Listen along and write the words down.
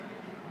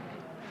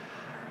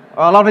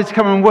Lovely to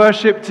come and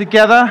worship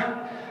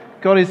together.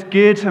 God is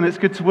good, and it's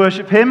good to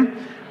worship Him.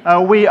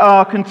 We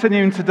are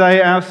continuing today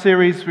our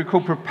series we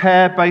call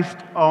Prepare, based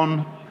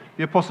on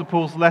the Apostle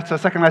Paul's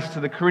second letter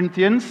to the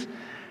Corinthians.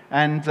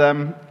 And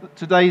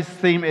today's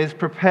theme is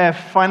Prepare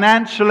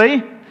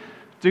financially,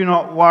 do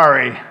not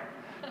worry.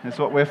 That's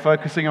what we're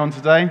focusing on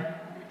today.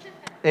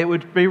 It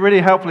would be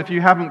really helpful if you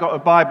haven't got a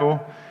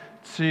Bible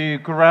to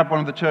grab one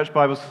of the church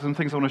Bibles. Some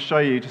things I want to show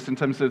you just in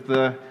terms of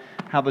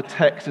how the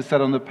text is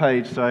set on the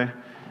page. So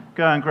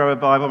go and grab a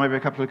Bible. Maybe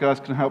a couple of guys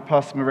can help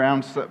pass them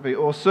around. So that'd be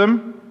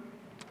awesome.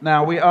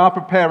 Now, we're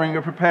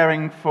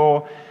preparing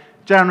for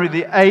January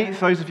the 8th.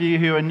 Those of you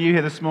who are new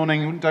here this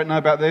morning and don't know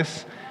about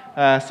this,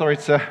 sorry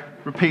to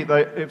repeat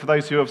it for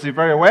those who are obviously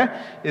very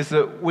aware, is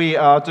that we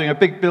are doing a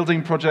big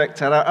building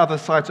project at our other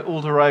site at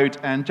Alder Road,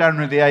 and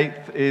January the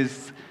 8th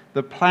is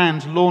the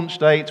planned launch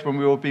date when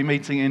we will be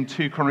meeting in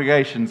 2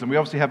 congregations. And we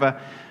obviously have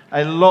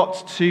a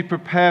lot to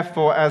prepare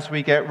for as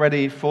we get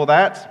ready for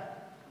that.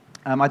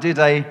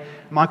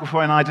 Michael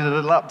Foy and I did a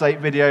little update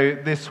video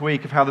this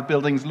week of how the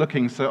building's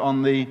looking. So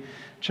on the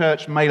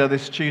church mailer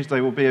this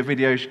Tuesday will be a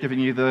video giving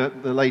you the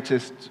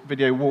latest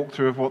video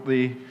walkthrough of what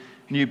the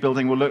new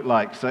building will look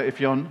like. So if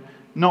you're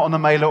not on the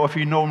mailer, or if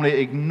you normally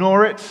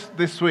ignore it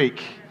this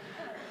week,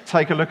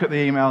 take a look at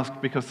the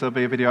emails, because there'll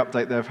be a video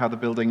update there of how the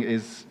building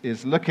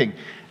is looking.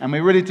 And we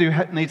really do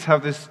need to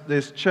have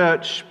this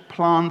church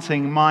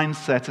planting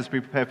mindset as we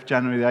prepare for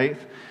January the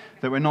 8th,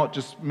 that we're not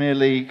just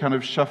merely kind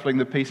of shuffling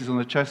the pieces on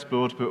the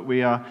chessboard, but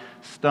we are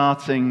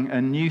starting a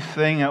new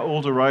thing at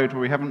Alder Road where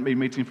we haven't been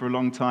meeting for a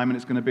long time, and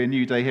it's going to be a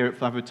new day here at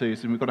 502.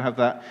 So we've got to have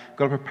that,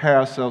 got to prepare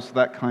ourselves for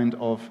that kind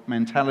of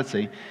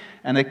mentality.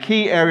 And a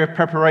key area of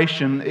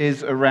preparation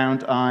is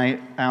around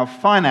our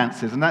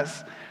finances, and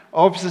that's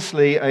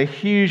obviously a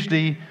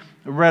hugely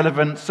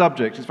relevant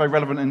subject. It's very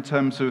relevant in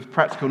terms of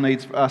practical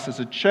needs for us as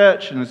a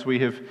church, and as we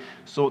have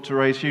sought to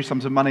raise huge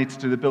sums of money to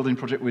do the building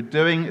project we're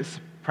doing, it's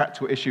a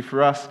practical issue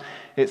for us.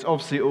 It's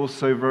obviously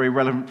also very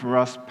relevant for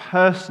us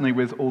personally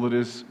with all that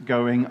is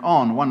going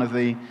on. One of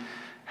the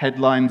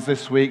headlines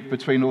this week,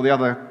 between all the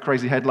other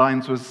crazy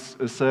headlines, was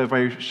a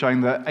survey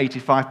showing that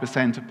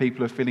 85% of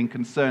people are feeling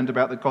concerned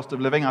about the cost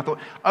of living. I thought,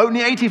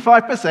 only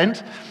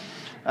 85%?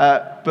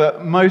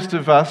 But most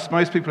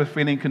people are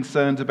feeling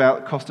concerned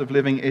about cost of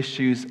living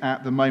issues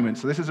at the moment.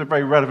 So this is a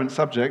very relevant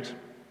subject.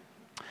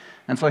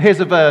 And so here's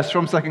a verse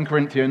from 2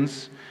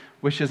 Corinthians,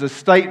 which is a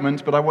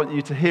statement, but I want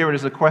you to hear it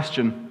as a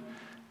question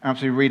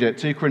as we read it.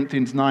 2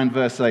 Corinthians 9,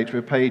 verse 8,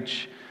 we're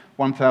page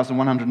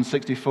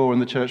 1164 in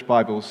the church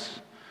Bibles.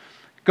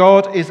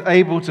 God is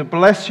able to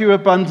bless you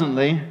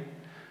abundantly,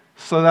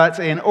 so that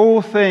in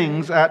all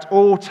things, at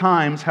all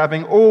times,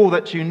 having all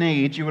that you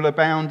need, you will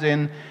abound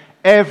in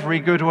every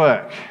good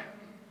work.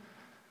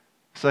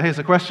 So here's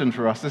a question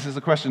for us. This is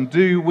the question: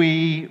 do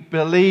we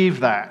believe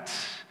that?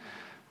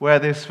 Where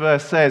this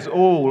verse says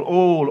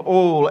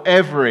all,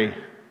 every.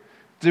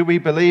 Do we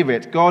believe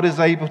it? God is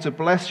able to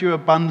bless you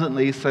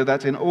abundantly, so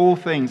that in all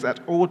things,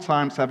 at all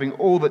times, having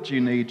all that you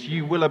need,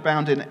 you will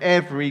abound in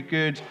every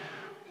good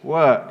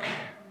work.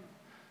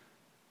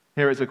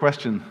 Here is a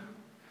question.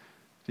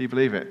 Do you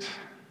believe it?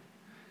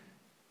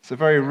 It's a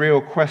very real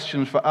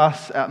question for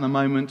us at the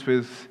moment,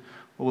 with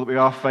all that we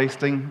are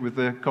facing with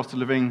the cost of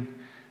living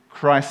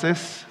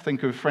crisis.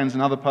 Think of friends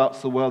in other parts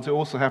of the world who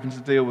also happen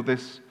to deal with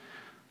this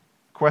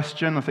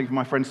question. I think of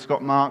my friend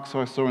Scott Marks, who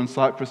I saw in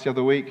Cyprus the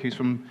other week, who's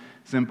from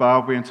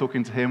Zimbabwe, and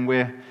talking to him,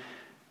 we're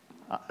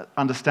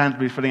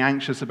understandably feeling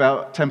anxious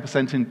about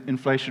 10%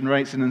 inflation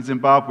rates, and in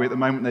Zimbabwe at the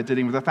moment they're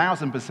dealing with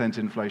 1,000%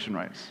 inflation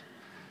rates.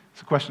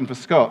 It's a question for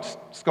Scott.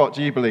 Scott,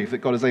 do you believe that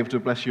God is able to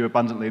bless you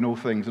abundantly in all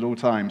things, at all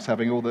times,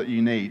 having all that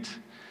you need?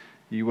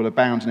 You will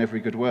abound in every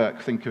good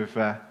work. Think of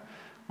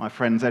my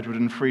friends Edward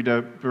and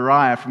Frida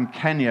Buraya from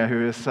Kenya,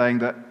 who are saying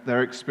that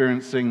they're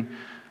experiencing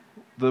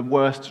the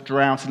worst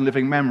drought in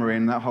living memory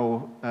in that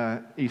whole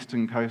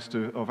eastern coast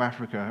of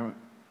Africa.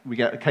 We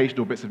get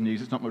occasional bits of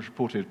news, it's not much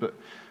reported, but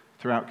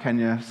throughout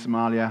Kenya,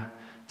 Somalia,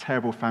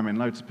 terrible famine,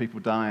 loads of people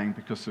dying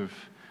because of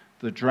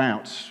the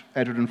drought.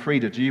 Edward and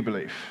Frida, do you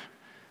believe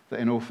that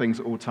in all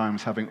things at all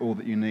times, having all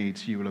that you need,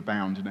 you will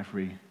abound in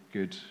every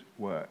good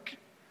work?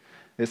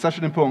 It's such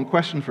an important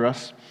question for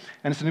us,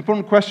 and it's an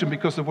important question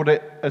because of what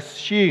it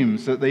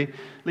assumes. That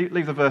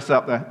leave the verse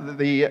up there.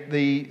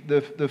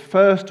 The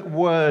first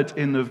word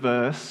in the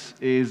verse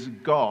is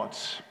God.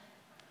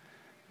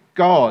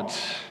 God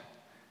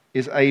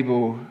is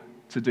able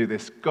to do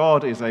this.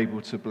 God is able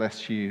to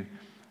bless you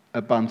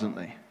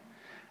abundantly.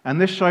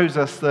 And this shows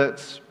us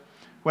that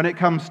when it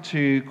comes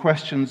to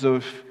questions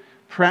of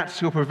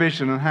practical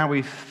provision and how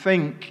we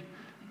think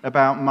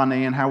about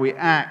money and how we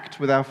act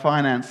with our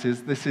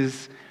finances, this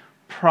is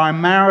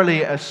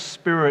primarily a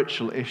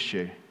spiritual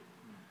issue.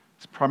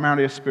 It's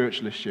primarily a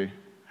spiritual issue,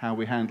 how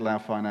we handle our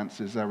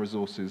finances, our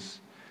resources,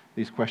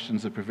 these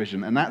questions of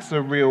provision. And that's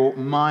a real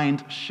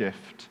mind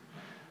shift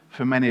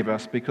for many of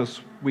us,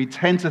 because we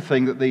tend to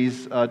think that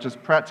these are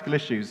just practical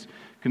issues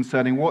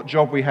concerning what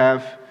job we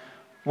have,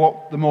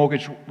 what the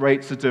mortgage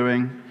rates are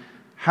doing,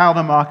 how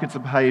the markets are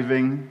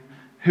behaving,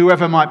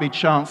 whoever might be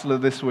chancellor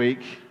this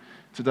week,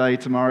 today,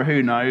 tomorrow,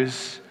 who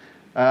knows?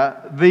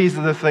 These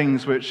are the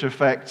things which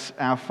affect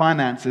our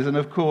finances, and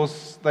of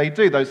course they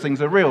do. Those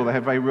things are real. They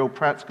have very real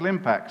practical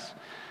impacts. I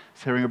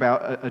was hearing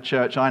about a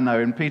church I know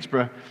in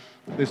Peterborough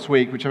this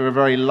week, which have a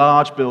very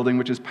large building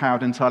which is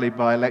powered entirely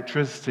by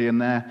electricity,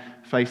 and they're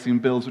facing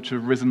bills which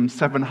have risen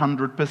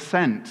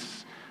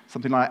 700%,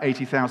 something like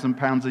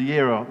 £80,000 a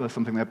year or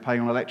something they're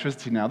paying on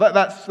electricity now.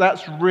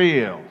 That's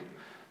real.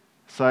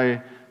 So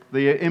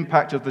the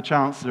impact of the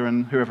Chancellor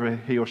and whoever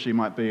he or she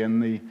might be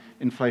and the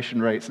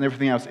inflation rates and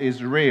everything else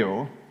is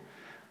real.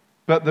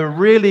 But the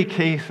really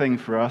key thing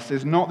for us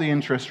is not the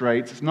interest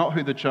rates, it's not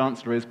who the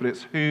Chancellor is, but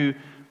it's who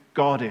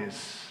God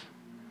is.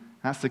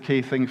 That's the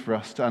key thing for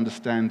us to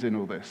understand in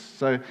all this.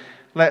 So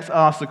let's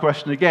ask the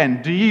question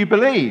again. Do you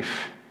believe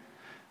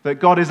that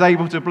God is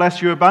able to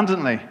bless you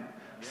abundantly,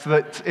 so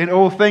that in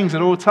all things,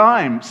 at all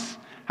times,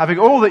 having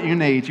all that you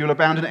need, you'll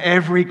abound in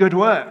every good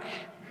work?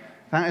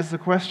 That is the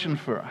question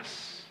for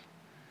us.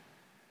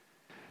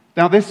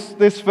 Now,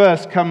 this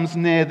verse comes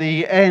near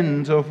the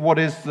end of what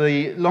is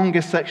the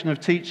longest section of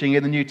teaching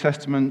in the New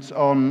Testament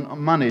on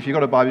money. If you've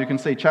got a Bible, you can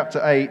see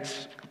chapter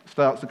 8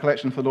 starts the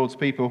collection for the Lord's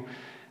people,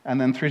 and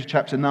then through to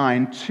chapter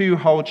 9, 2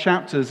 whole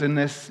chapters in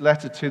this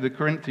letter to the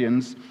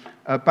Corinthians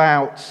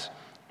about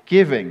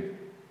giving.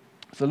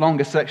 It's the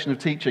longest section of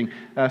teaching.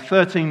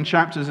 13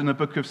 chapters in the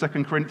book of 2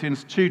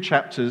 Corinthians, 2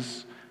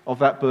 chapters of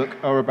that book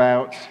are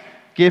about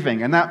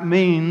giving. And that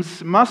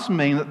must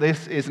mean that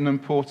this is an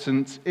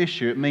important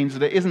issue. It means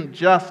that it isn't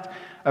just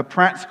a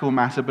practical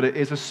matter, but it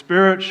is a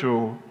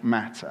spiritual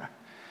matter.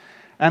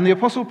 And the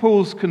Apostle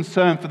Paul's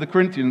concern for the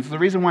Corinthians, the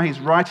reason why he's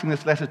writing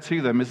this letter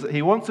to them, is that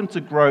he wants them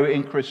to grow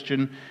in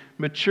Christian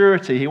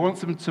maturity. He wants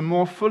them to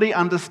more fully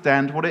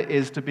understand what it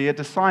is to be a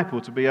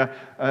disciple, to be a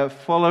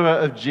follower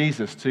of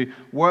Jesus, to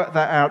work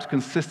that out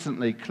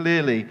consistently,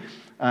 clearly,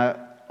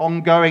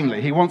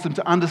 ongoingly. He wants them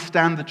to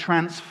understand the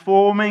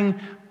transforming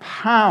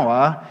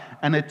power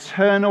and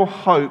eternal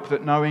hope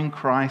that knowing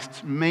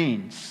Christ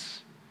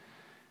means.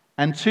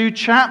 And 2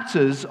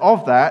 chapters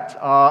of that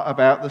are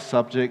about the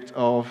subject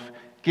of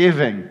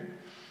giving.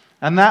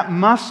 And that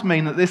must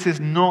mean that this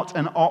is not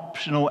an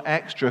optional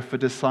extra for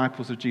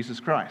disciples of Jesus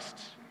Christ.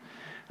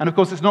 And of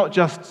course, it's not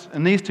just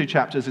in these 2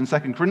 chapters in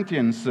 2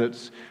 Corinthians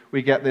that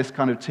we get this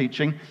kind of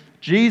teaching.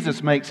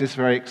 Jesus makes this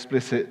very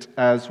explicit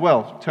as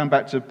well. Turn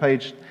back to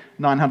page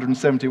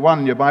 971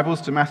 in your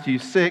Bibles to Matthew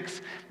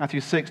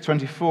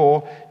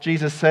 6:24.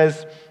 Jesus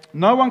says,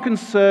 "No one can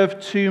serve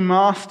 2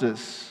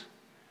 masters.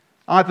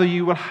 Either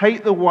you will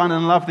hate the one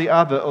and love the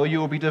other, or you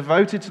will be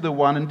devoted to the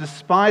one and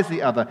despise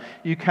the other.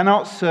 You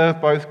cannot serve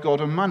both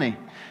God and money."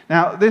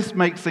 Now, this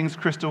makes things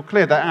crystal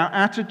clear that our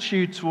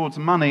attitude towards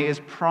money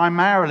is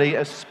primarily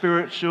a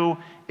spiritual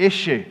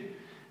issue.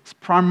 It's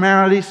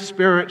primarily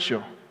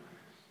spiritual.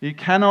 You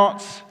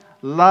cannot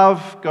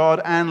love God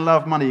and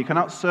love money. You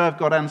cannot serve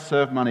God and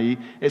serve money.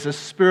 It's a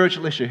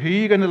spiritual issue. Who are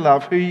you going to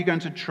love? Who are you going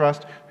to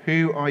trust?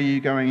 Who are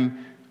you going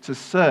to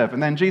serve?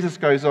 And then Jesus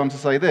goes on to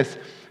say this,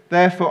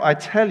 "Therefore I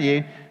tell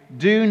you,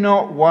 do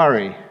not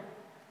worry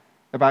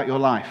about your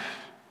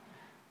life,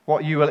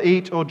 what you will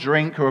eat or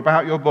drink, or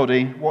about your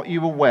body, what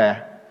you will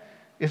wear.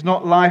 Is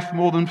not life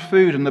more than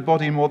food, and the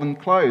body more than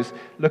clothes?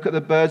 Look at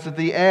the birds of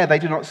the air. They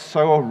do not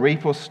sow or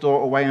reap or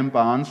store away in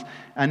barns,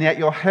 and yet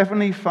your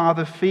heavenly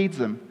Father feeds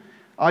them.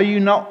 Are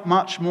you not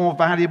much more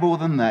valuable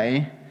than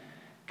they?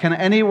 Can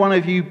any one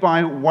of you,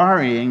 by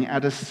worrying,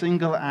 add a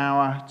single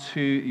hour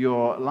to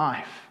your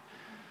life?"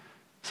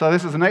 So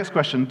this is the next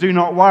question. Do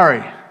not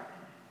worry.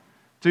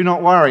 Do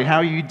not worry. How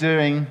are you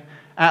doing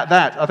at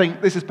that? I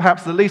think this is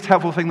perhaps the least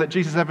helpful thing that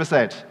Jesus ever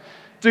said.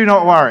 Do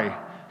not worry.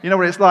 You know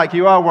what it's like?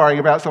 You are worrying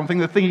about something.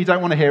 The thing you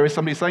don't want to hear is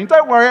somebody saying,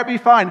 "Don't worry, it'll be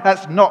fine."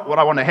 That's not what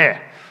I want to hear.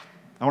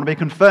 I want to be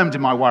confirmed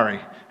in my worry.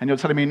 And you're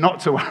telling me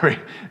not to worry.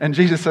 And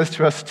Jesus says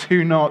to us,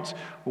 do not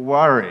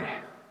worry.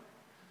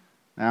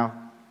 Now,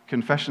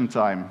 confession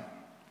time.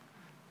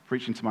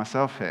 Preaching to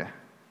myself here.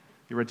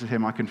 You ready to hear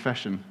my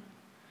confession?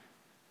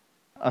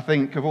 I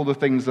think of all the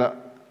things that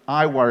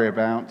I worry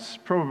about,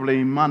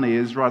 probably money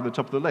is right at the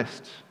top of the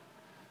list.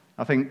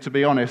 I think, to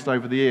be honest,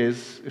 over the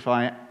years, if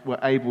I were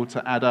able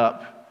to add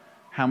up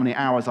how many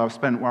hours I've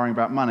spent worrying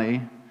about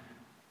money,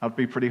 I'd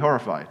be pretty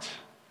horrified.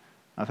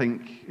 I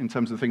think in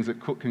terms of things that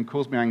can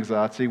cause me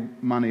anxiety,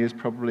 money is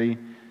probably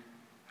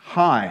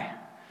high.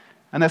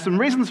 And there's some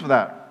reasons for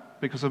that.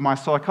 Because of my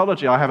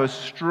psychology, I have a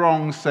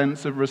strong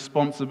sense of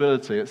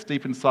responsibility. It's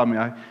deep inside me.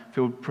 I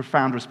feel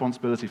profound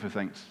responsibility for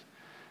things.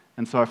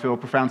 And so I feel a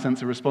profound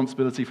sense of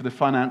responsibility for the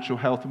financial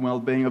health and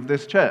well-being of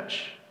this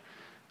church.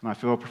 And I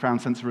feel a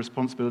profound sense of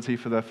responsibility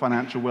for the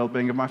financial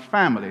well-being of my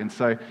family. And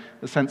so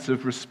the sense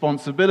of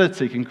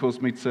responsibility can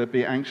cause me to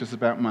be anxious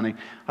about money.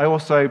 I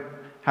also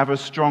have a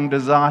strong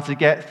desire to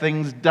get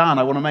things done.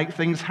 I want to make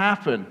things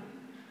happen.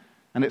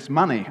 And it's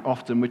money,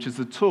 often, which is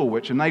the tool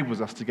which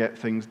enables us to get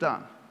things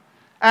done.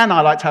 And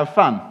I like to have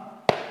fun.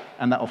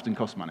 And that often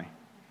costs money.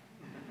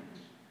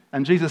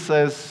 And Jesus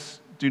says,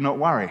 do not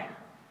worry.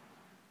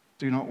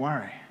 Do not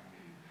worry.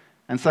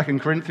 And 2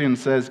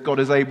 Corinthians says, God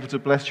is able to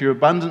bless you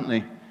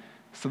abundantly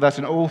so that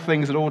in all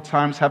things at all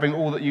times, having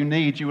all that you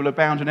need, you will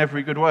abound in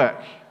every good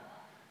work.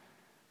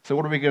 So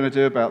what are we going to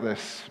do about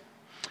this?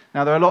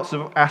 Now, there are lots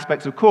of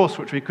aspects, of course,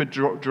 which we could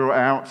draw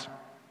out.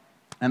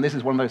 And this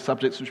is one of those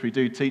subjects which we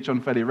do teach on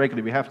fairly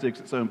regularly. We have to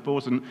because it's so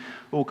important.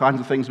 All kinds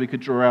of things we could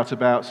draw out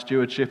about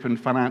stewardship and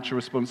financial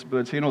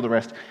responsibility and all the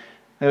rest.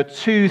 There are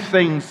two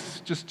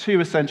things, just two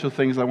essential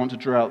things I want to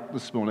draw out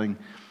this morning.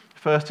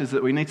 First is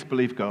that we need to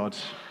believe God.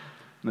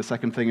 And the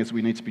second thing is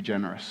we need to be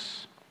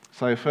generous.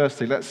 So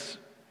firstly, let's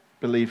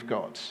believe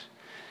God.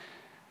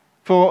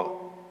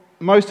 For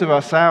most of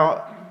us,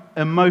 our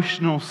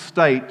emotional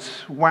state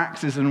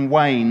waxes and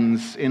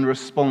wanes in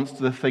response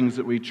to the things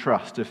that we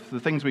trust. If the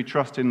things we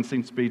trust in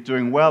seem to be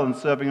doing well and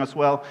serving us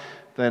well,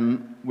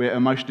 then we're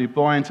emotionally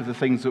buoyant. If the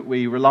things that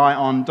we rely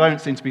on don't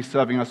seem to be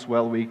serving us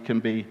well, we can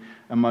be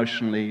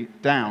emotionally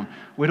down.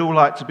 We'd all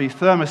like to be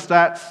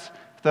thermostats.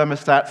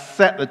 Thermostats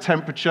set the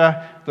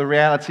temperature. The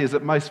reality is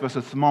that most of us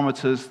are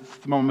thermometers.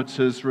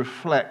 Thermometers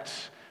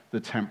reflect the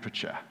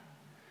temperature.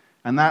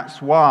 And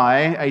that's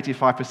why only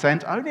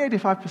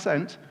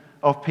 85%,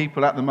 of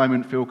people at the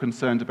moment feel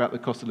concerned about the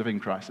cost of living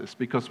crisis,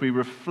 because we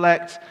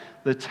reflect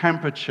the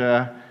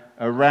temperature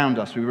around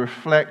us. We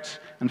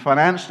reflect, and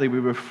financially, we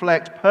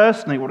reflect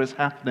personally what is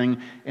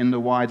happening in the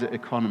wider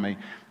economy.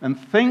 And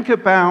think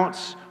about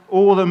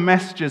all the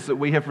messages that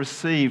we have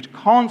received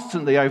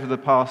constantly over the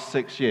past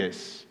 6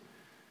 years,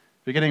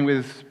 beginning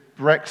with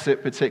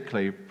Brexit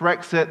particularly.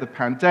 Brexit, the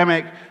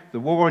pandemic, the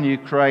war in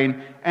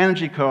Ukraine,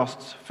 energy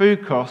costs,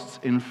 food costs,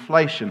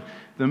 inflation.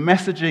 The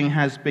messaging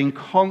has been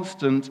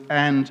constant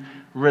and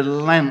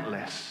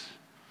relentless.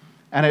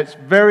 And it's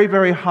very,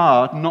 very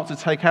hard not to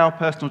take our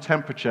personal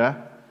temperature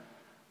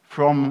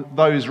from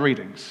those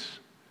readings,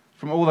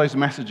 from all those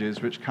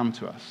messages which come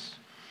to us.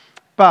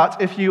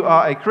 But if you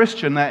are a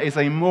Christian, there is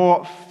a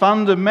more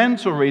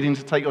fundamental reading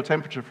to take your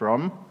temperature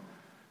from,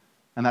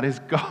 and that is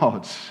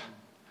God.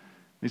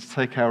 We need to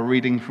take our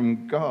reading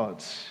from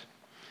God.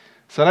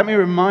 So let me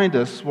remind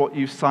us what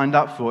you've signed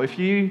up for. If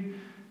you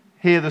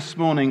here this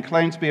morning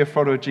claim to be a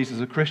follower of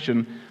Jesus, a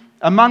Christian,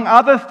 among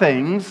other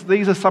things,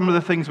 these are some of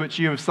the things which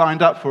you have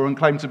signed up for and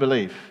claim to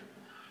believe.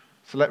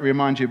 So let me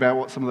remind you about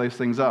what some of those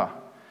things are.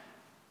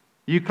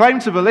 You claim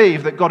to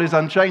believe that God is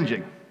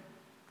unchanging.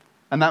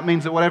 And that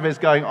means that whatever is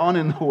going on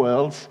in the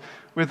world,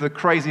 with the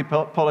crazy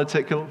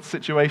political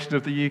situation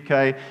of the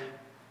UK,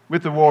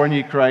 with the war in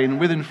Ukraine,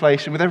 with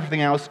inflation, with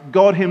everything else,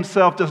 God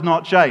himself does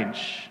not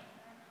change.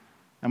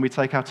 And we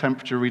take our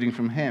temperature reading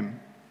from him.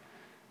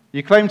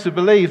 You claim to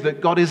believe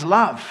that God is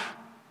love.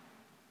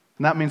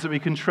 And that means that we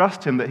can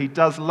trust him, that he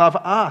does love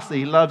us, that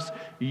he loves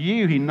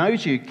you, he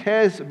knows you,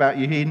 cares about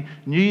you, he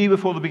knew you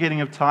before the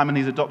beginning of time, and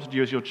he's adopted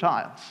you as your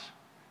child.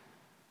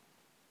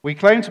 We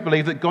claim to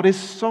believe that God is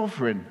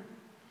sovereign.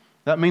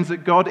 That means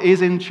that God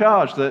is in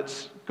charge,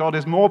 that God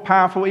is more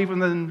powerful even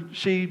than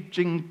Xi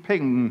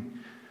Jinping,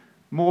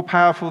 more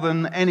powerful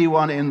than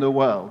anyone in the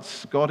world.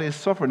 God is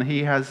sovereign.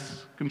 He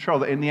has control,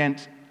 that in the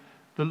end,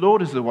 the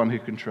Lord is the one who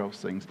controls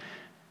things.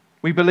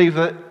 We believe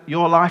that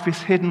your life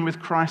is hidden with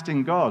Christ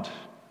in God.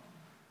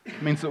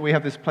 It means that we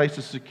have this place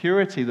of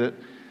security, that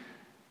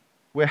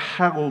we're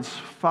held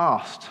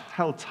fast,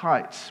 held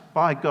tight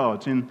by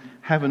God in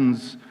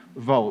heaven's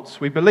vaults.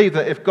 We believe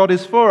that if God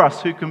is for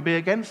us, who can be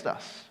against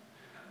us?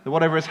 That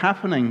whatever is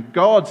happening,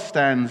 God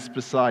stands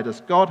beside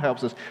us. God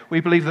helps us. We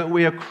believe that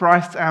we are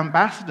Christ's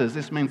ambassadors.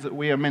 This means that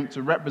we are meant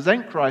to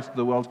represent Christ to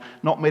the world,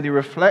 not merely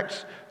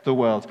reflect the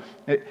world.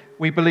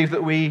 We believe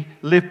that we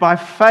live by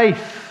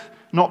faith,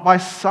 not by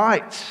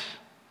sight.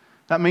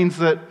 That means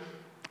that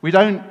we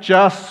don't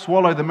just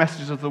swallow the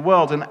messages of the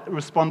world and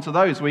respond to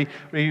those. We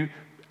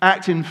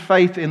act in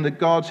faith in the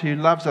God who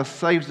loves us,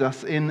 saves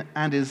us,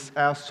 and is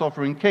our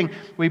sovereign King.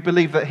 We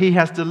believe that he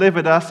has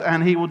delivered us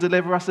and he will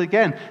deliver us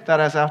again. That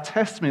is our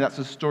testimony. That's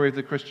the story of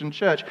the Christian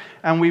church.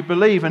 And we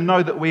believe and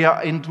know that we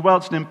are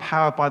indwelt and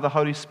empowered by the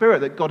Holy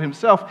Spirit, that God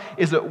himself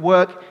is at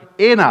work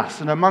in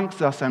us and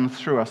amongst us and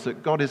through us,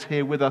 that God is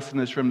here with us in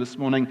this room this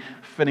morning,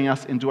 filling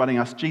us, indwelling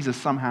us. Jesus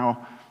somehow,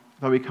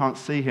 though we can't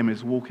see him,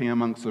 is walking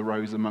amongst the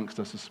rows amongst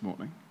us this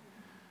morning.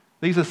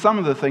 These are some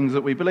of the things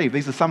that we believe.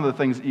 These are some of the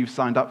things that you've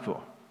signed up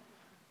for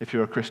if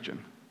you're a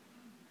Christian,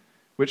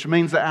 which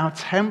means that our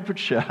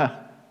temperature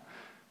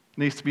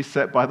needs to be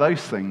set by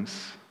those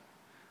things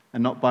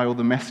and not by all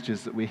the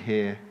messages that we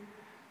hear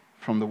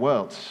from the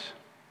world.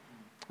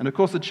 And of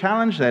course, the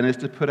challenge then is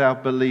to put our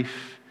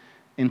belief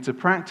into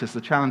practice.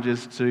 The challenge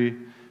is to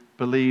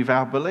believe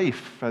our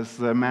belief. As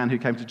the man who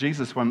came to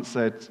Jesus once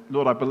said,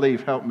 "Lord, I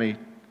believe, help me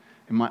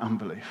in my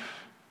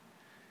unbelief."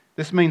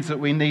 This means that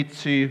we need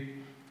to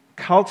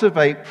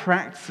cultivate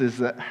practices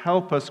that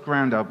help us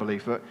ground our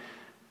belief, that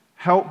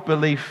help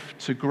belief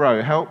to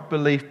grow, help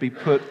belief be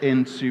put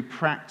into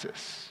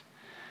practice.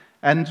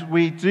 And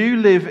we do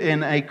live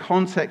in a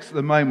context at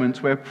the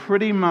moment where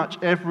pretty much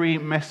every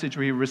message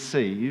we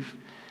receive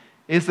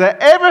is that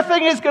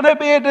everything is going to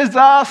be a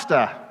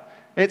disaster.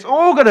 It's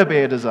all going to be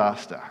a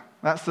disaster.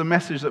 That's the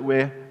message that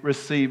we're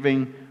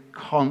receiving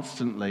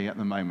constantly at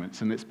the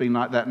moment. And it's been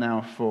like that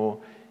now for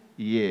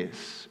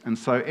years. And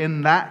so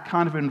in that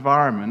kind of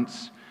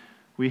environment,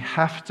 We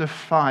have to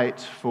fight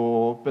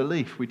for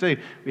belief. We do.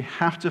 We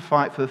have to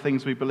fight for the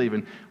things we believe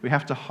in. We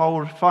have to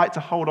fight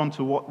to hold on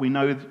to what we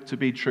know to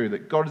be true,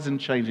 that God is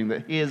unchanging,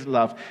 that He is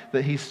love,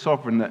 that He's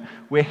sovereign, that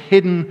we're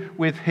hidden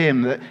with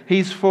Him, that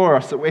He's for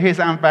us, that we're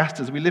His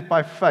ambassadors. We live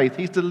by faith.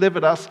 He's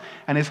delivered us,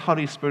 and His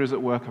Holy Spirit is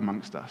at work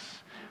amongst us.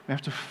 We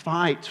have to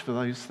fight for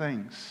those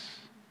things.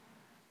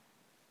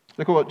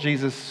 Look at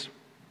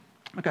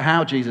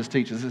how Jesus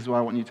teaches. This is why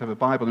I want you to have a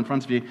Bible in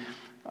front of you.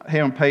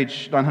 Here on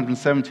page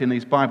 970 in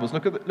these Bibles,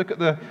 look at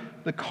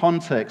the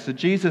context. The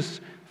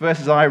Jesus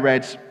verses I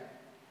read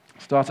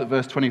start at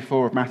verse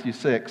 24 of Matthew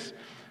 6.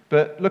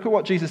 But look at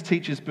what Jesus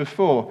teaches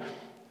before.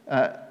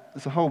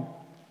 There's a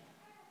whole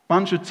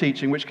bunch of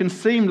teaching which can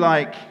seem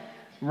like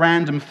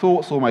random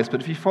thoughts almost, but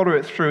if you follow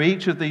it through,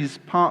 each of these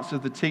parts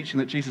of the teaching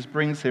that Jesus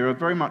brings here are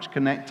very much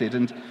connected.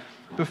 And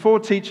before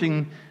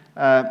teaching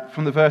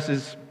from the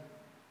verses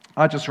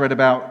I just read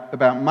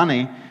about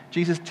money,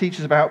 Jesus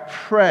teaches about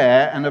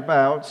prayer and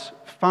about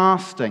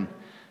fasting.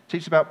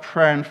 Teaches about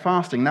prayer and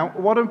fasting. Now,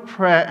 what are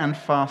prayer and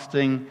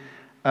fasting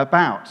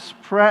about?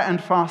 Prayer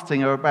and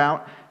fasting are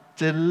about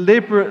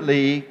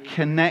deliberately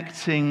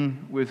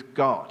connecting with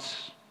God.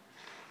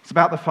 It's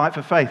about the fight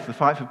for faith, the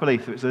fight for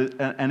belief. It's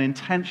an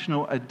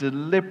intentional, a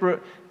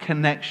deliberate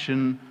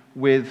connection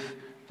with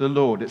the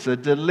Lord. It's a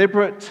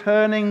deliberate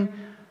turning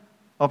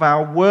of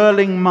our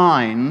whirling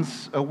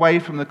minds away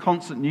from the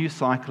constant news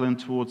cycle and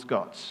towards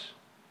God.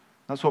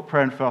 That's what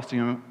prayer and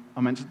fasting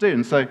are meant to do.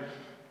 And so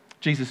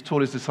Jesus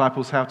taught His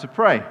disciples how to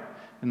pray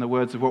in the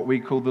words of what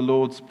we call the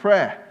Lord's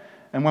Prayer.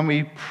 And when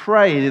we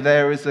pray,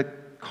 there is a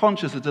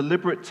conscious, a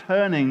deliberate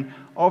turning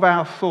of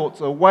our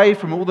thoughts away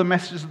from all the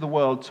messages of the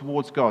world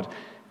towards God,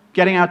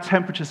 getting our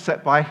temperature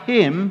set by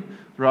Him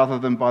rather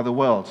than by the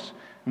world.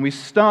 And we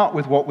start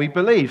with what we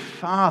believe.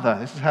 Father,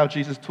 this is how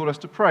Jesus taught us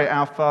to pray,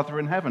 our Father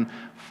in heaven.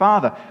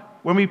 Father,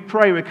 when we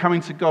pray, we're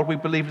coming to God, we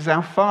believe it's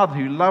our Father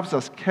who loves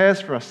us,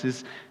 cares for us,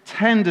 is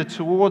tender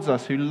towards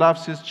us, who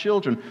loves His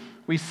children.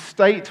 We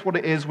state what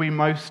it is we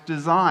most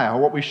desire,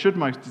 or what we should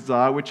most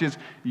desire, which is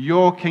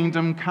your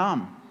kingdom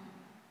come.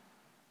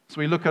 So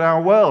we look at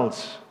our world.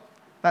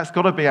 That's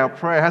got to be our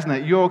prayer, hasn't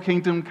it? Your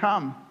kingdom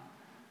come.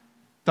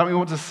 Don't we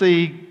want to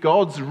see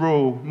God's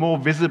rule more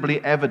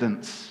visibly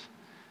evident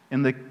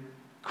in the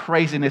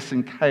craziness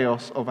and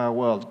chaos of our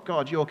world?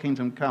 God, your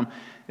kingdom come.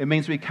 It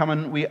means we come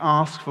and we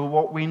ask for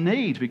what we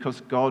need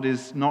because God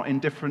is not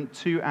indifferent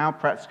to our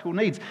practical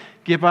needs.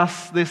 Give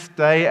us this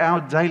day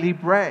our daily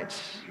bread.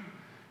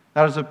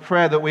 That is a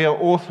prayer that we are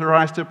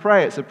authorized to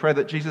pray. It's a prayer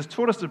that Jesus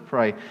taught us to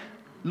pray.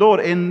 Lord,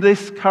 in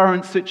this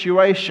current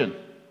situation,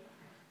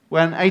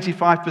 when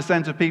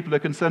 85% of people are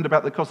concerned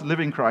about the cost of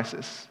living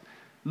crisis,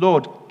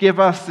 Lord, give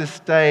us this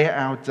day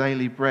our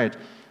daily bread.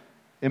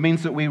 It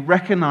means that we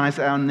recognize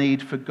our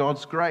need for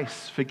God's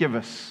grace. Forgive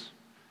us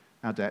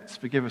our debts.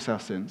 Forgive us our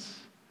sins.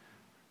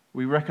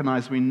 We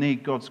recognize we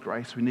need God's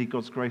grace. We need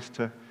God's grace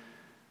to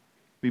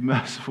be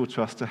merciful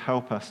to us, to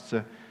help us,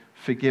 to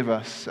forgive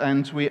us.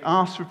 And we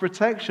ask for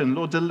protection.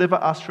 Lord, deliver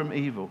us from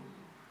evil.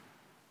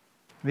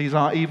 These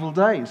are evil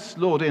days.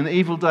 Lord, in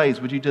evil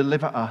days, would you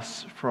deliver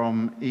us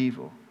from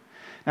evil?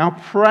 Now,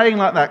 praying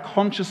like that,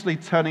 consciously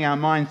turning our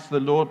minds to the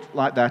Lord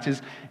like that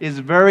is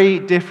very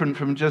different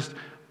from just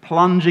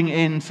plunging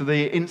into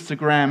the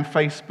Instagram,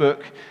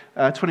 Facebook,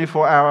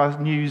 24-hour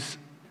news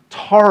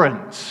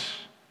torrent,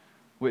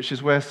 which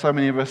is where so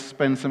many of us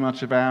spend so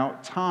much of our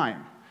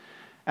time.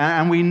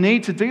 And we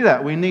need to do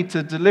that. We need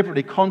to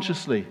deliberately,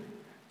 consciously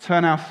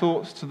turn our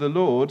thoughts to the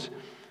Lord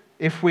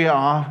if we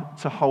are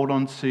to hold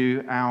on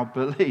to our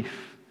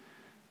belief.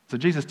 So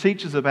Jesus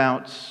teaches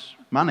about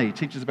money,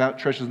 teaches about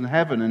treasures in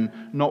heaven and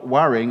not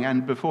worrying,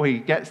 and before he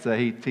gets there,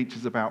 he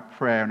teaches about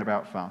prayer and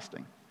about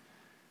fasting.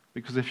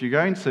 Because if you're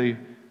going to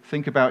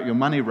think about your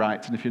money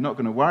right, and if you're not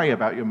going to worry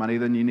about your money,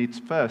 then you need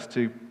first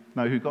to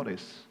know who God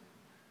is,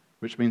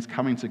 which means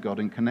coming to God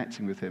and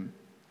connecting with Him.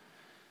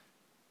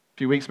 A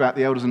few weeks back,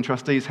 the elders and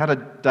trustees had a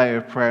day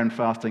of prayer and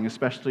fasting,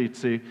 especially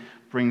to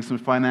bring some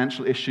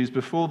financial issues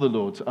before the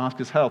Lord, to ask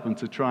His help and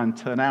to try and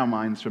turn our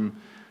minds from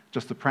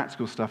just the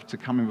practical stuff to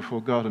coming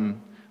before God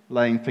and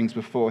laying things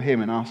before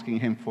Him and asking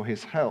Him for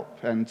His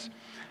help. And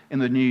in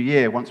the new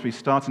year, once we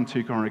start in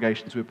 2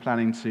 congregations, we're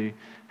planning to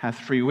have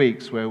 3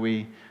 weeks where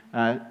we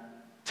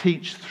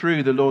teach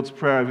through the Lord's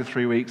Prayer over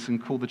 3 weeks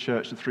and call the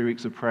church to 3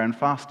 weeks of prayer and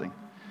fasting.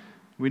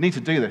 We need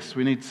to do this.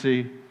 We need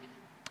to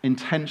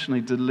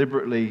intentionally,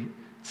 deliberately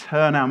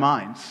turn our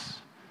minds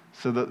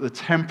so that the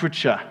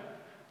temperature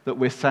that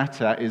we're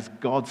sat at is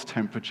God's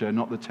temperature,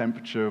 not the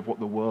temperature of what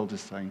the world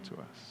is saying to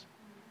us.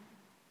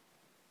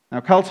 Now,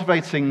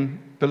 cultivating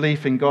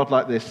belief in God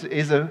like this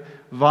is a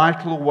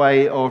vital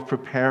way of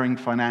preparing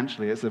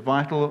financially. It's a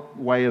vital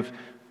way of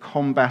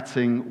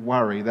combating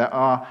worry. There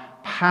are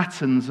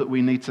patterns that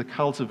we need to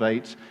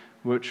cultivate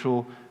which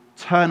will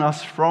turn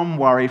us from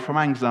worry, from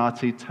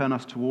anxiety, turn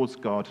us towards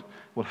God,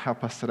 will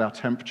help us set our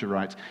temperature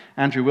right.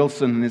 Andrew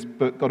Wilson, in his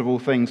book, God of All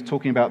Things,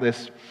 talking about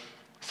this,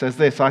 says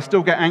this: I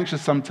still get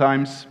anxious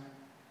sometimes.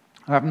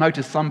 I've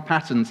noticed some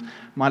patterns.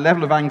 My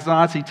level of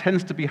anxiety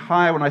tends to be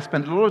higher when I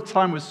spend a lot of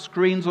time with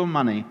screens or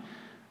money,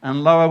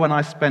 and lower when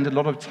I spend a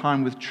lot of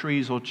time with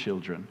trees or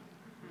children.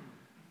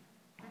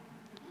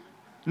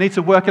 You need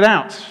to work it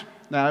out.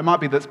 Now, it might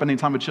be that spending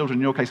time with children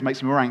in your case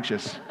makes you more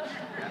anxious.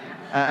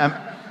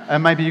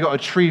 And maybe you've got a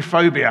tree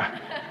phobia.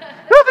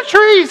 Oh, the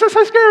trees, they're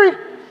so scary.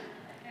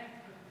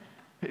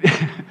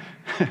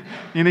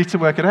 You need to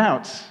work it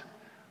out.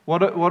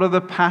 What are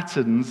the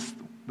patterns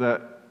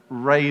that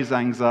raise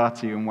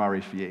anxiety and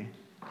worry for you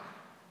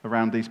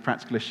around these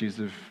practical issues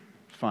of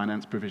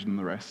finance, provision, and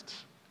the rest?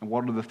 And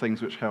what are the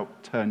things which help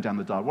turn down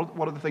the dial?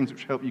 What are the things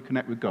which help you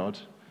connect with God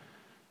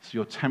so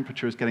your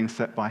temperature is getting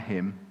set by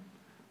Him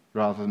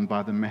rather than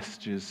by the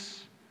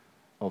messages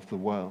of the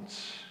world?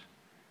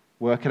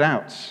 Work it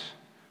out.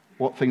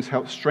 What things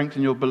help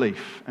strengthen your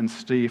belief and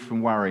steer you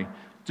from worry?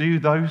 Do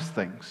those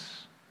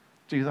things.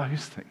 Do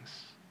those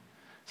things.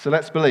 So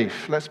let's believe.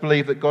 Let's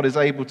believe that God is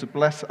able to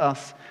bless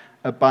us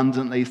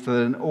abundantly so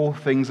that in all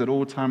things, at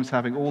all times,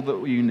 having all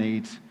that you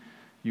need,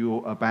 you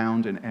will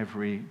abound in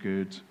every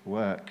good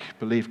work.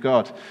 Believe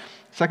God.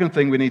 Second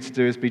thing we need to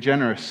do is be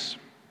generous.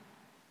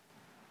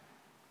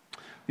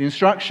 The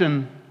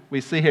instruction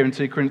we see here in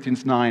 2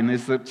 Corinthians 9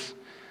 is that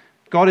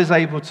God is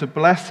able to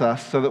bless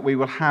us so that we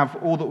will have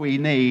all that we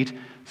need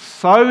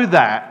so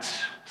that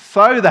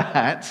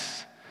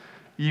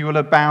you will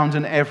abound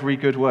in every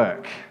good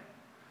work.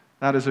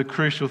 That is a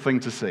crucial thing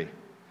to see.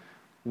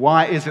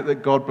 Why is it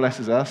that God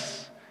blesses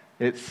us?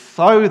 It's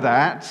so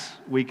that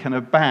we can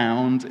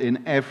abound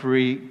in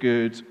every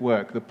good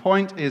work. The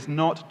point is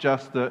not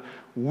just that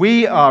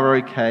we are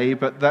okay,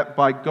 but that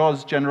by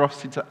God's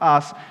generosity to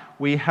us,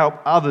 we help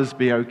others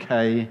be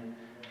okay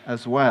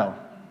as well.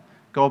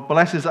 God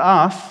blesses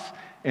us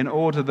in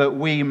order that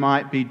we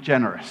might be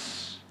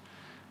generous.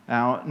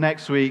 Now,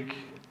 next week,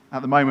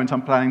 at the moment,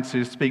 I'm planning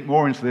to speak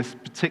more into this,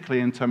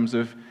 particularly in terms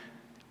of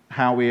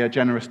how we are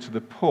generous to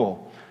the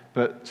poor.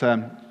 But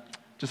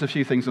just a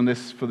few things on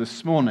this for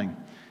this morning.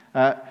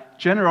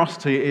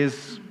 Generosity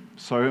is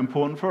so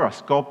important for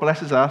us. God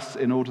blesses us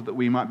in order that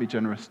we might be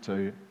generous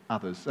to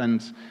others.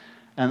 And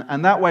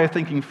that way of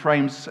thinking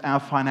frames our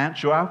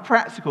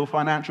practical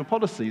financial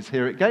policies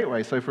here at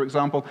Gateway. So, for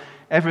example,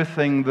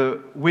 everything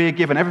that we're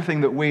given,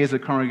 everything that we as a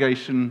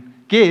congregation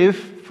give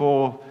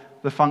for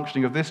the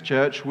functioning of this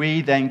church,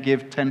 we then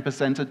give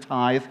 10% a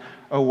tithe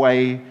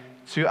away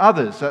to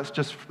others.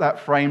 That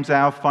frames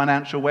our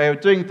financial way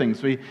of doing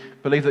things. We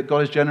believe that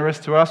God is generous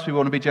to us. We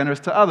want to be generous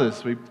to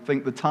others. We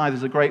think the tithe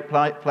is a great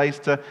place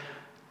to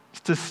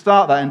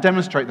start that and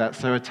demonstrate that.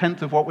 So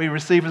 1/10 of what we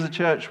receive as a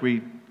church,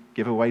 we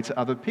give away to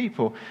other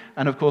people.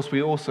 And of course,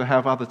 we also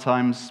have other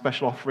times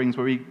special offerings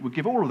where we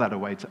give all of that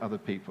away to other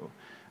people.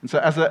 And so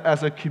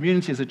as a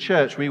community, as a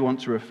church, we want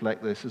to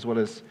reflect this as well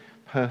as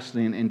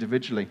personally and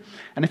individually.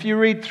 And if you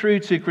read through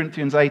 2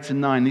 Corinthians 8 and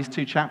 9, these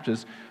two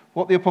chapters,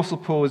 what the Apostle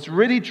Paul is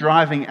really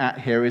driving at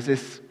here is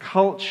this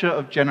culture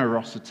of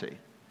generosity.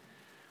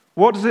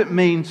 What does it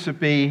mean to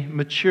be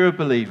mature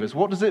believers?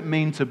 What does it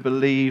mean to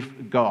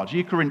believe God?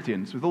 You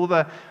Corinthians, with all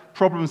the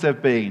problems there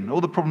have been,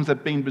 all the problems there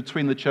have been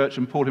between the church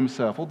and Paul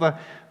himself, all the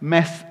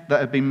mess that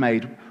have been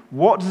made,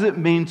 what does it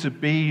mean to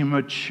be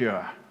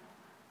mature?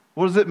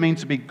 What does it mean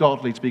to be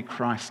godly, to be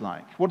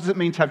Christ-like? What does it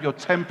mean to have your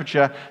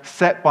temperature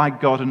set by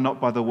God and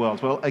not by the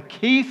world? Well, a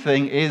key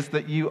thing is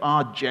that you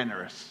are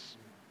generous.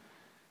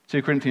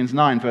 2 Corinthians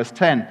 9, verse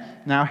 10.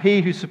 Now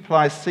he who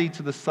supplies seed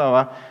to the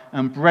sower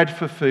and bread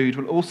for food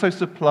will also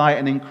supply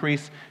and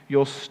increase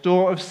your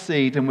store of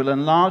seed and will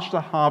enlarge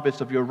the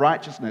harvest of your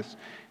righteousness.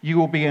 You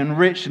will be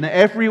enriched in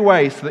every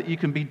way so that you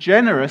can be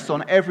generous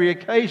on every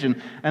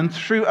occasion. And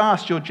through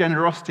us, your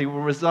generosity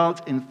will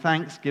result in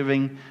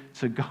thanksgiving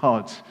to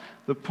God.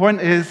 The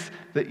point is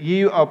that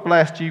you are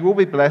blessed, you will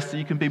be blessed, so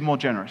you can be more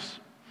generous.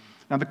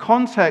 Now, the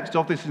context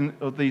of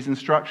these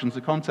instructions,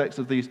 the context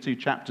of these two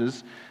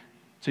chapters,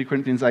 2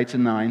 Corinthians 8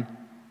 and 9,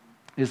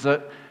 is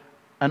that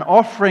an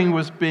offering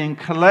was being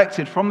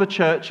collected from the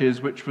churches,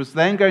 which was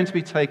then going to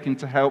be taken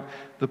to help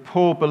the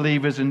poor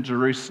believers in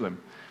Jerusalem.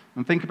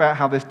 And think about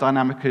how this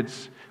dynamic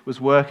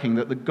was working,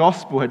 that the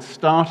gospel had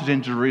started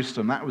in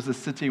Jerusalem. That was the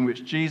city in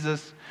which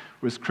Jesus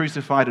was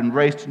crucified and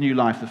raised to new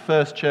life. The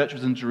first church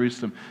was in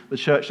Jerusalem. The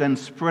church then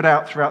spread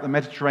out throughout the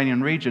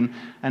Mediterranean region.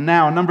 And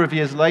now, a number of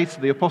years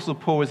later, the Apostle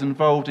Paul is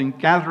involved in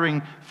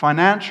gathering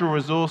financial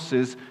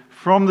resources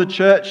from the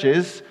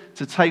churches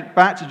to take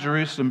back to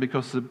Jerusalem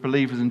because the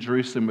believers in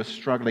Jerusalem were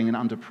struggling and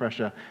under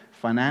pressure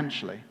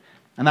financially.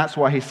 And that's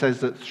why he says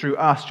that through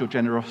us, your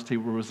generosity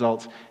will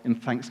result in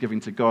thanksgiving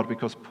to God,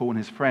 because Paul and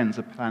his friends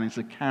are planning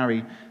to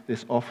carry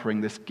this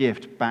offering, this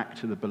gift, back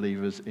to the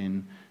believers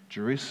in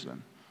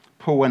Jerusalem.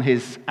 Paul and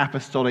his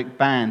apostolic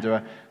band are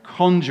a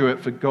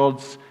conduit for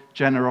God's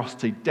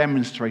generosity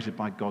demonstrated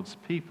by God's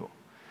people.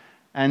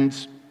 And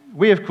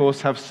we, of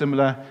course, have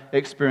similar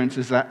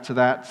experiences to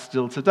that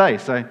still today.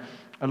 So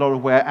a lot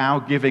of where our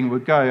giving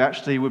would go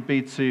actually would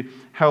be to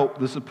help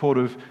the support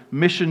of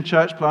mission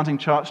church planting,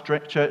 church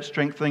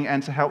strengthening,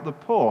 and to help the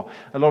poor.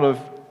 A lot of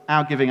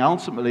our giving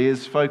ultimately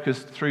is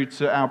focused through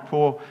to our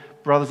poor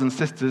brothers and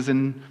sisters,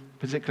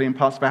 particularly in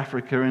parts of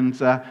Africa and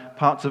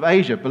parts of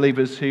Asia,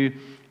 believers who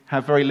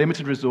have very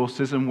limited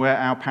resources and where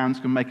our pounds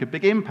can make a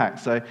big impact.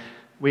 So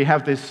we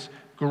have this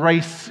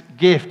grace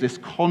gift, this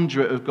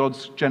conduit of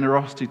God's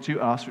generosity to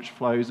us, which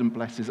flows and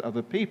blesses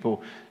other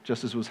people,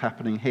 just as was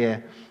happening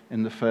here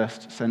in the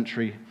first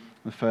century,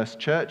 the first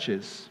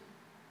churches.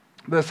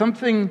 There's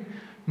something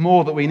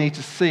more that we need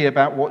to see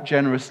about what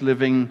generous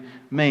living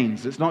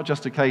means. It's not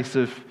just a case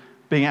of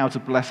being able to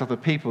bless other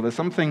people. There's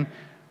something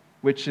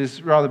which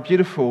is rather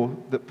beautiful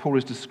that Paul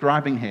is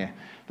describing here.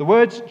 The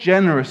word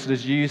generous that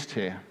is used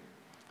here,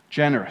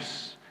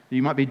 generous.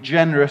 You might be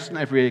generous on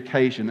every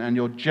occasion, and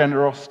your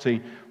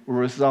generosity will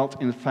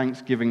result in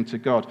thanksgiving to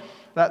God.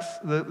 That's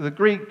the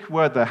Greek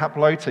word there,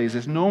 haplotes,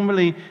 is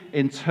normally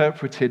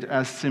interpreted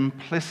as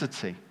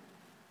simplicity.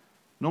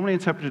 Normally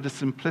interpreted as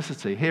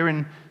simplicity. Here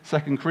in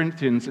 2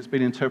 Corinthians, it's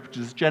been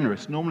interpreted as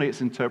generous. Normally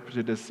it's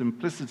interpreted as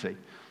simplicity.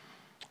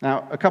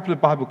 Now, a couple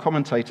of Bible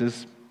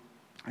commentators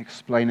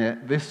explain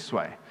it this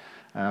way.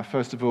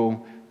 First of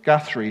all,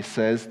 Guthrie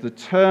says, the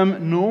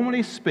term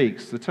normally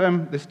speaks,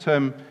 this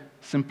term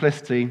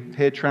simplicity,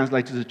 here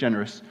translated as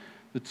generous,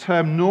 the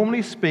term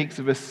normally speaks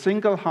of a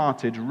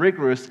single-hearted,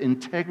 rigorous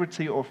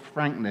integrity or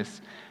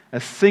frankness, a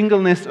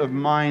singleness of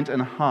mind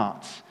and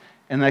heart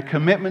in their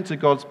commitment to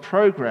God's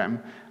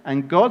program.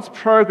 And God's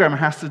program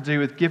has to do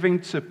with giving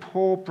to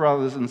poor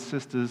brothers and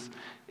sisters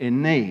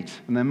in need.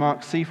 And then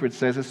Mark Seaford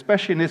says,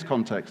 especially in this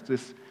context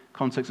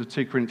of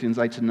 2 Corinthians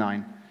 8 and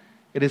 9,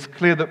 it is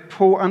clear that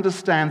Paul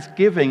understands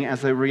giving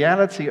as a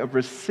reality of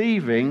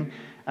receiving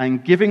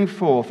and giving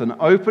forth an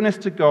openness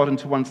to God and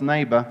to one's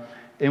neighbor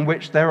in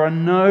which there are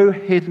no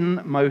hidden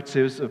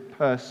motives of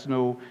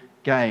personal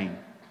gain.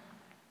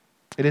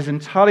 It is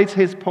entirely to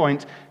his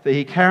point that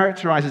he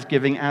characterizes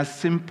giving as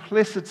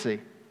simplicity.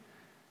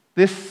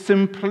 This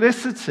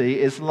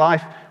simplicity is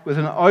life with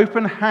an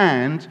open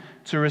hand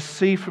to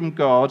receive from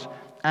God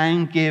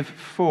and give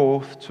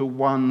forth to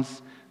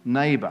one's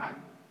neighbor.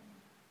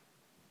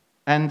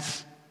 And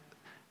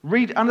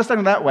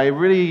understanding that way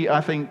really,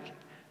 I think,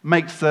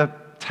 makes the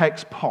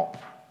text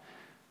pop,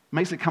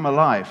 makes it come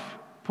alive.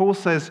 Paul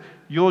says,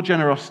 your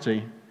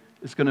generosity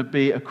is going to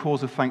be a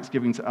cause of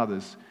thanksgiving to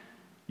others.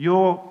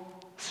 Your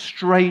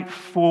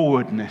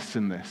straightforwardness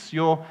in this,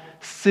 your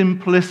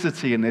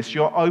simplicity in this,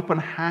 your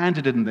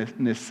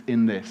open-handedness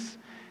in this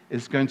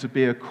is going to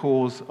be a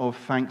cause of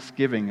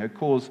thanksgiving, a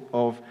cause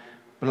of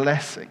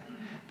blessing.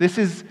 This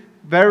is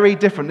very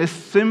different. This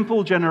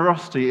simple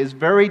generosity is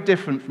very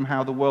different from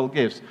how the world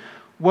gives.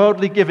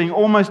 Worldly giving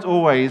almost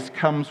always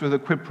comes with a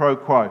quid pro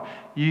quo.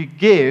 You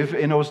give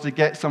in order to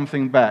get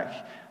something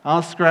back.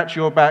 I'll scratch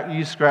your back,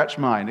 you scratch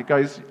mine. It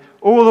goes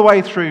all the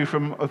way through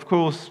from, of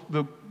course,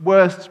 the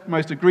worst,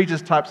 most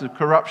egregious types of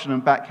corruption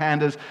and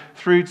backhanders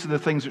through to the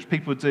things which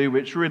people do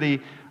which really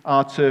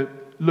are to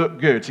look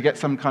good, to get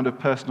some kind of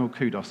personal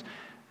kudos.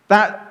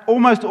 That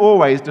almost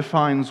always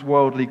defines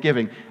worldly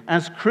giving.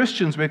 As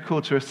Christians, we're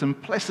called to a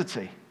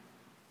simplicity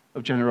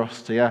of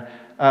generosity,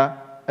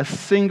 a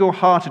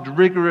single-hearted,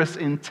 rigorous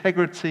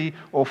integrity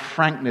or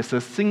frankness, a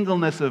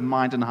singleness of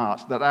mind and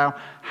heart, that our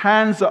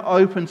hands are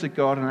open to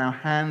God and our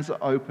hands are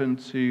open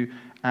to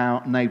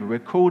our neighbor. We're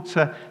called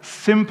to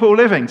simple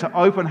living, to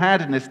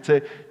open-handedness,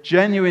 to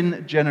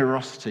genuine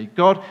generosity.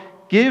 God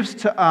gives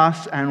to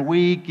us and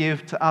we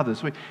give to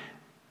others.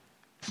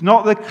 It's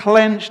not the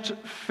clenched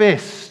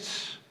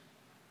fist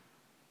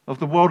of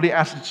the worldly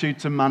attitude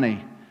to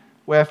money,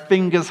 where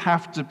fingers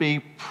have to be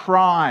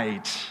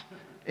pried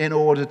in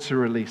order to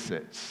release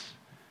it.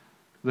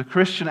 The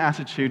Christian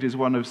attitude is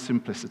one of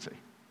simplicity,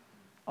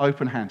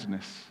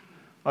 open-handedness,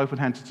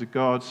 open-handed to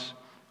God,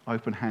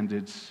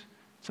 open-handed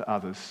to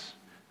others.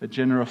 A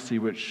generosity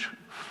which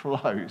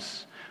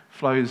flows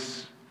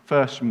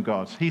first from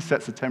God. He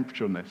sets the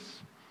temperature on this.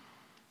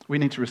 We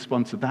need to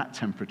respond to that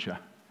temperature.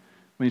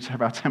 We need to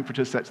have our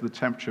temperature set to the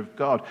temperature of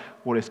God.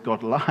 What is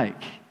God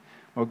like?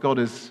 Well, God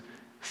is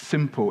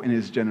simple in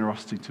his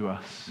generosity to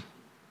us.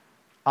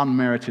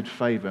 Unmerited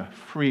favor,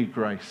 free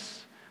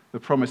grace, the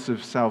promise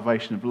of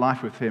salvation, of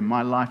life with him.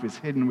 My life is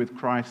hidden with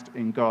Christ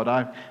in God.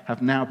 I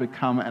have now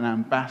become an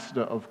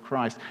ambassador of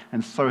Christ,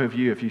 and so have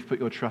you if you've put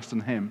your trust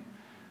in him.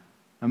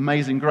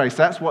 Amazing grace.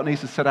 That's what needs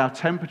to set our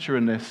temperature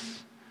in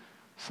this,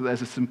 so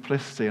there's a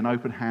simplicity and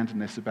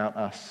open-handedness about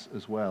us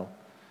as well.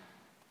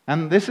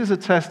 And this is a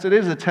test, it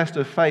is a test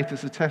of faith,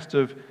 it's a test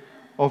of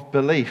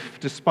belief,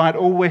 despite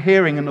all we're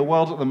hearing in the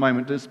world at the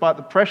moment, despite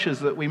the pressures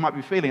that we might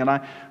be feeling. And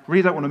I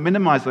really don't want to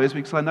minimize those,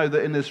 because I know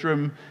that in this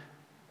room,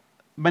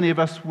 many of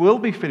us will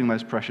be feeling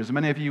those pressures, and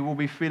many of you will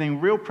be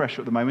feeling real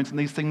pressure at the moment, and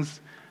these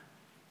things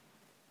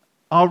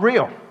are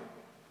real.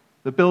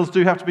 The bills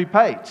do have to be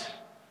paid.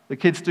 The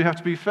kids do have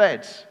to be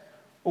fed.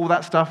 All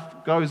that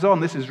stuff goes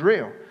on. This is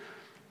real.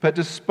 But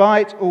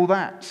despite all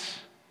that,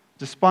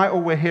 despite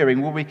all we're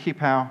hearing, will we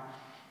keep our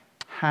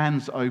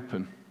hands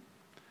open?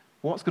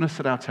 What's going to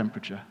set our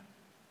temperature?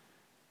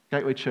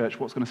 Gateway Church,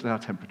 what's going to set our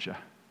temperature?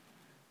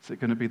 Is it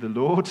going to be the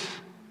Lord,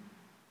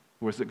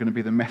 or is it going to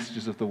be the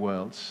messages of the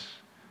world?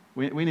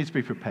 We need to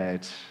be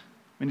prepared.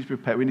 We need to be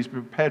prepared. We need to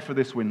be prepared for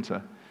this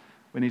winter.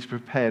 We need to be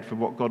prepared for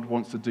what God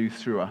wants to do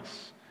through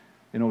us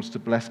in order to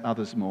bless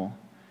others more.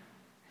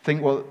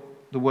 Think what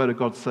the Word of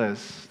God says.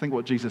 Think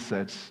what Jesus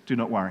said. Do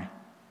not worry.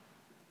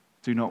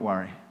 Do not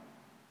worry.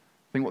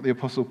 Think what the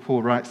Apostle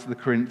Paul writes to the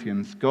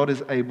Corinthians. God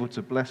is able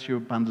to bless you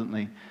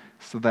abundantly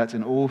so that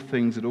in all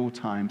things at all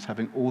times,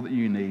 having all that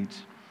you need,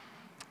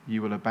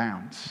 you will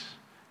abound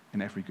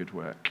in every good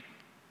work.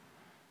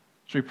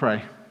 Should we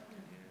pray?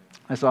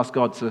 Let's ask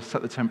God to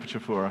set the temperature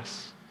for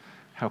us.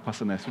 Help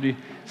us in this. Would you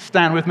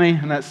stand with me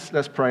and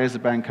let's pray as the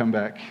band come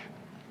back.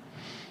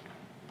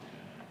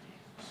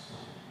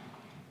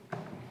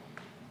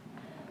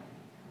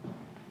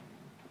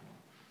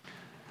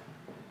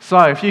 So,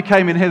 if you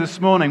came in here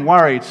this morning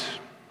worried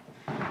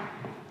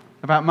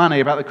about money,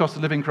 about the cost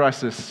of living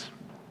crisis,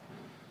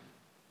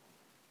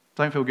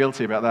 don't feel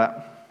guilty about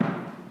that.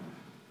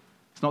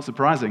 It's not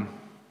surprising.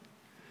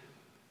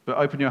 But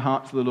open your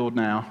heart to the Lord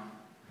now,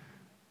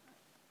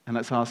 and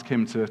let's ask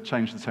Him to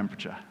change the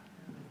temperature.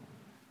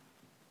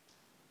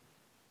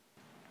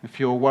 If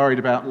you're worried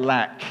about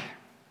lack,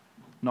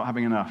 not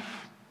having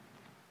enough,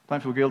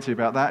 don't feel guilty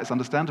about that. It's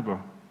understandable.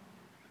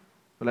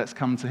 But let's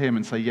come to Him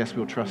and say, yes,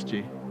 we'll trust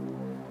you,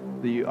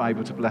 that you are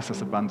able to bless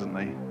us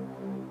abundantly,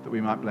 that we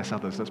might bless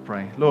others. Let's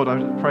pray. Lord,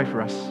 I pray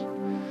for us.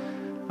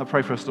 I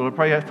pray for us, Lord. I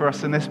pray for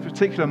us in this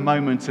particular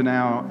moment in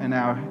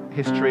our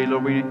history.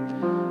 Lord, we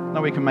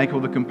know we can make all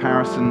the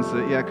comparisons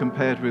that,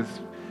 compared with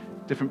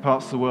different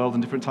parts of the world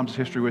and different times of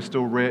history, we're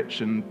still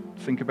rich, and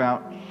think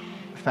about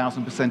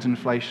 1,000%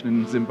 inflation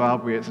in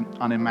Zimbabwe. It's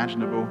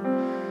unimaginable.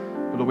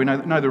 But Lord, we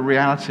know the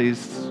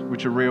realities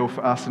which are real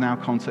for us in our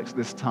context at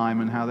this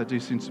time, and how there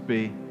does seem to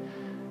be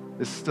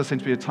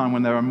a time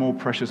when there are more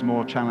pressures,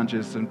 more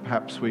challenges than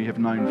perhaps we have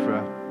known for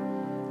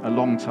a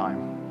long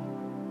time.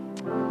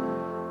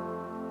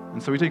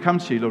 And so we do come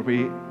to you, Lord.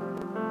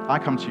 I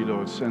come to you,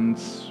 Lord, and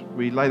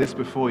we lay this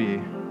before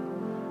you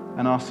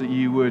and ask that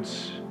you would,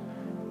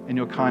 in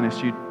your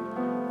kindness,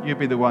 you'd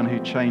be the one who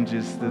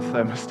changes the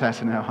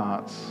thermostat in our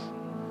hearts,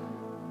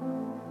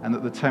 and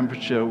that the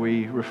temperature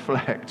we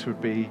reflect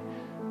would be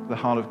the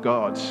heart of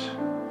God,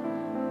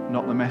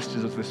 not the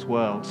messages of this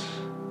world.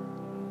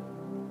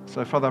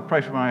 So, Father, I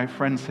pray for my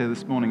friends here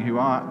this morning who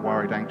are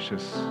worried,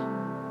 anxious,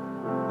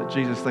 that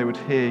Jesus, they would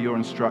hear your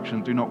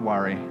instruction, do not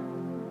worry,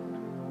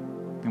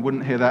 and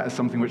wouldn't hear that as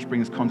something which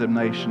brings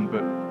condemnation,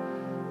 but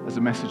as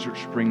a message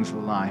which brings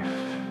life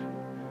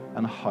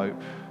and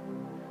hope.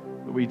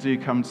 That we do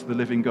come to the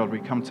living God, we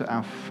come to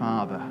our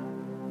Father,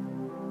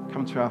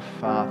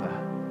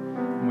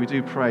 and we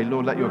do pray,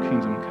 Lord, let your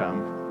kingdom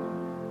come.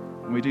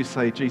 And we do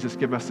say, Jesus,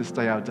 give us this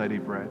day our daily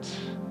bread.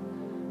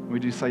 We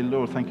do say,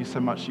 Lord, thank you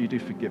so much you do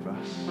forgive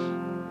us.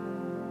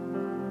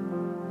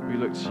 We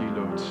look to you,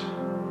 Lord.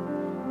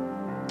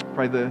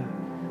 Pray the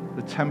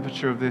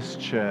temperature of this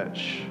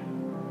church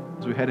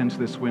as we head into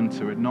this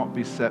winter would not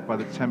be set by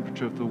the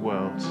temperature of the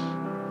world,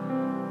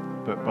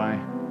 but by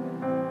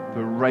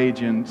the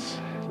radiant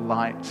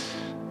light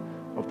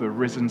of the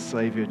risen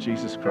Savior,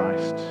 Jesus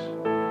Christ,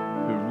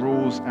 who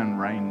rules and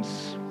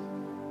reigns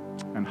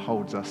and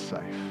holds us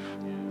safe.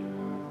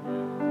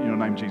 In your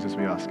name, Jesus,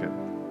 we ask it.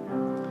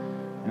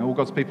 And all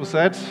God's people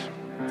said...